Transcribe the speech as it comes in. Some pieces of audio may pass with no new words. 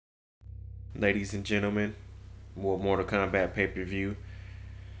Ladies and gentlemen, more Mortal Kombat pay-per-view.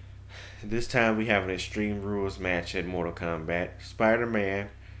 This time we have an Extreme Rules match at Mortal Kombat. Spider-Man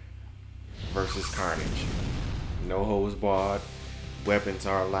versus Carnage. No holds barred. Weapons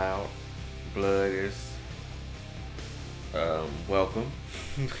are allowed. Blood is welcome.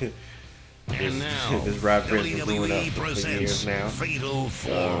 This rivalry has been brewing up for years now. Fatal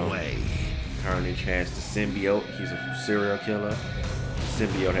 4-Way. Carnage has the symbiote. He's a serial killer. The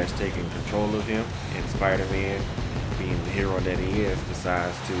symbiote has taken control of him, and Spider-Man, being the hero that he is,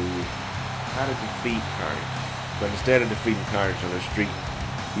 decides to try to defeat Carnage. But instead of defeating Carnage on the street,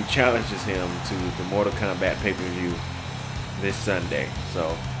 he challenges him to the Mortal Kombat pay-per-view this Sunday.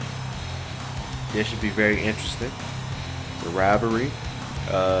 So this should be very interesting. It's a rivalry.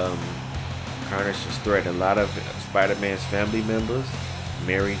 Carnage has threatened a lot of Spider-Man's family members.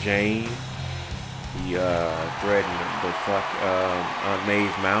 Mary Jane. He threatened the fuck Aunt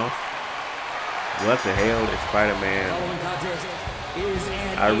May's mouth. What the hell is Spider-Man?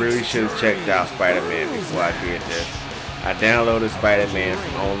 I really should have checked out Spider-Man before I did this. I downloaded Spider-Man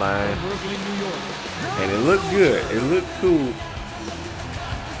from online, and it looked good. It looked cool.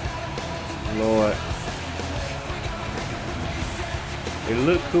 Lord. It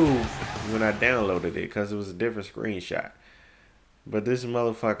looked cool when I downloaded it because it was a different screenshot. But this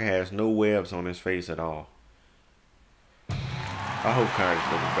motherfucker has no webs on his face at all. I hope Carnage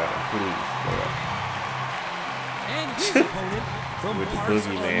looks better. Please, Lord. With the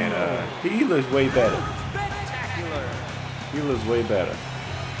boogeyman, he looks way better. He looks way better.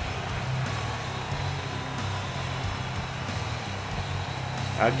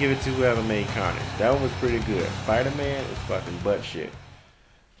 I'll give it to whoever made Carnage. That was pretty good. Spider-Man is fucking butt shit.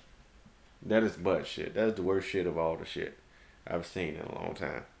 That is butt shit. That's the worst shit of all the shit I've seen in a long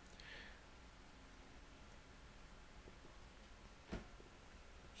time.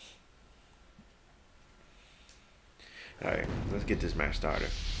 Alright, let's get this match started.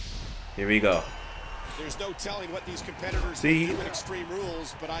 Here we go. There's no telling what these competitors see, do in Extreme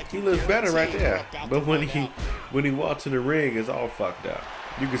Rules, but I he looks better right there. But when he walks in the ring, it's all fucked up.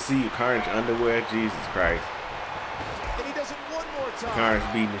 You can see Carnage underwear. Jesus Christ. And he does it one more time.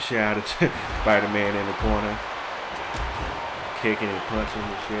 Carnage beating the shit out of Spider-Man in the corner. Kicking and punching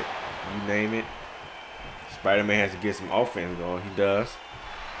and shit. You name it. Spider-Man has to get some offense going. He does.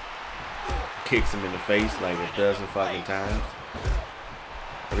 Kicks him in the face like a dozen fucking times.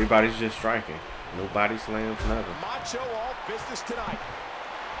 Everybody's just striking. Nobody slams nothing. Macho all business tonight.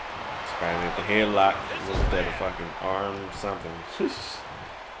 Spider-Man with the headlock. Was that a fucking arm something?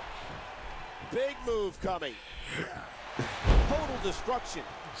 Big move coming. Total destruction.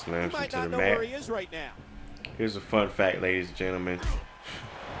 Slams him to the know mat. where he is right now. Here's a fun fact, ladies and gentlemen.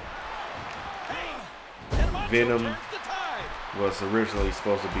 Venom was originally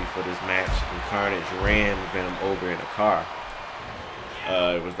supposed to be for this match, and Carnage ran Venom over in a car.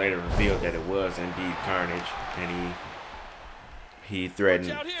 It was later revealed that it was indeed Carnage, and he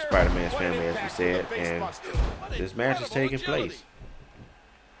threatened Spider-Man's family, as we said, and this match is taking place.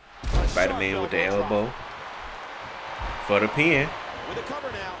 Spider-Man with the elbow for the pin. With a cover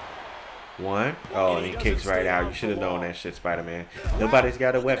now. One. Oh, and he kicks right out. You should have known that shit, Spider-Man. Nobody's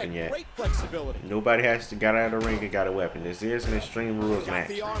got a weapon yet. Nobody has to got out of the ring and got a weapon. This is an Extreme Rules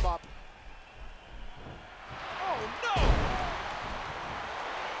match.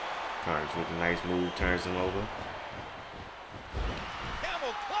 Carnage with a nice move, turns him over.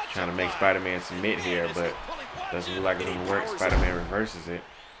 Trying to make Spider-Man submit here, but doesn't look like it's gonna work. Spider-Man reverses it.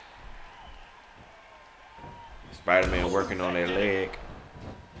 Spider-Man working on their leg.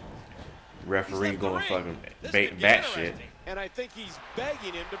 Referee going fucking bat shit. And I think he's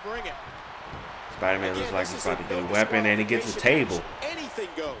begging him to bring it. Spider-Man looks like he's about to get a weapon, and he gets a table. Anything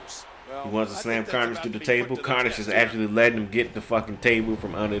goes. He wants to slam Carnage through the table. Carnage is actually letting him get the fucking table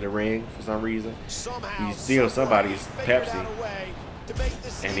from under the ring for some reason. He steals somebody's Pepsi,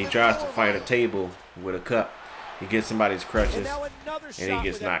 and he tries to fight a table with a cup. He gets somebody's crutches, and he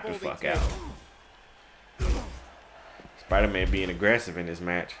gets knocked the fuck out. Spider-Man being aggressive in this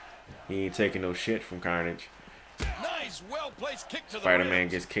match. He ain't taking no shit from Carnage. Nice, well-placed kick to the Spider-Man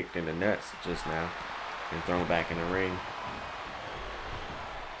gets kicked in the nuts just now and thrown back in the ring.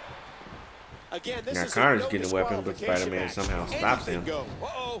 Again, now Carnage getting a weapon, but Spider-Man somehow stops him.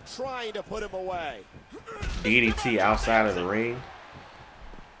 Trying to put him away. DDT outside of the ring.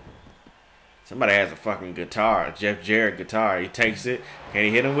 Somebody has a fucking guitar, Jeff Jarrett guitar. He takes it, and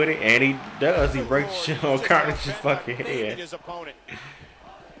he hit him with it, and he does. He breaks shit on Carnage's fucking head.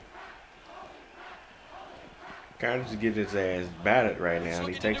 Carnage is getting his ass battered right now.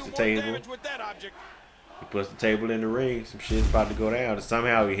 He takes the table. He puts the table in the ring. Some shit's about to go down. And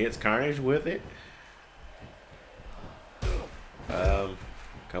somehow he hits Carnage with it.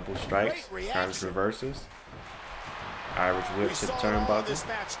 Couple strikes. Carnage reverses. Irish whip to the turnbuckle.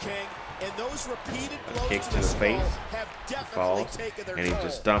 Kick to the face. He falls. And he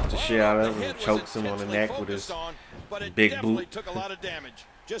just stomps the shit out of him and chokes him on the neck with his big boot.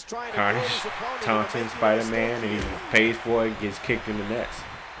 Carnage taunting Spider-Man, and he pays for it and gets kicked in the nuts.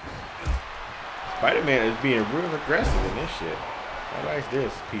 Spider-Man is being real aggressive in this shit. I like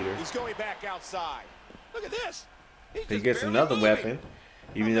this, Peter. He's going back outside. Look at this. He gets another weapon,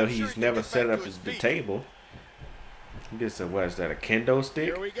 even though he's never set up the table. He gets a, what is that, a kendo stick?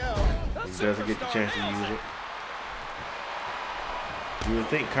 Here we go. He doesn't get the chance to use it. You would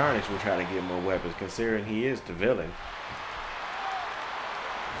think Carnage would try to get more weapons, considering he is the villain.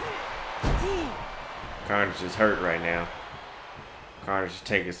 Carnage is hurt right now. Carnage is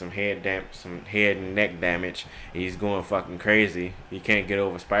taking some head and neck damage. He's going fucking crazy. He can't get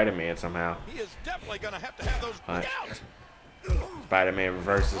over Spider-Man somehow. He is definitely gonna have to have those Punch. out. Spider-Man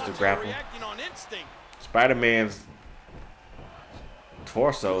reverses the grapple. Reacting on instinct. Spider-Man's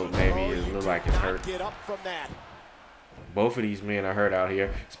torso maybe look like it's hurt. Get up from that. Both of these men are hurt out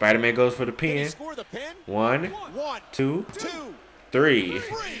here. Spider-Man goes for the Can he pin. score the pin? One, two, Two. three.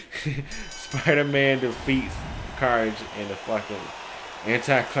 Spider-Man defeats Carnage in a fucking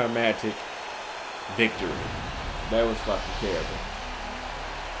anticlimactic victory. That was fucking terrible.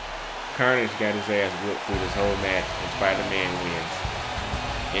 Carnage got his ass whipped through this whole match, and Spider-Man wins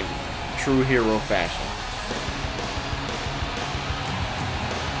in true hero fashion.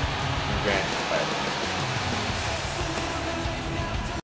 Congrats, Spider-Man.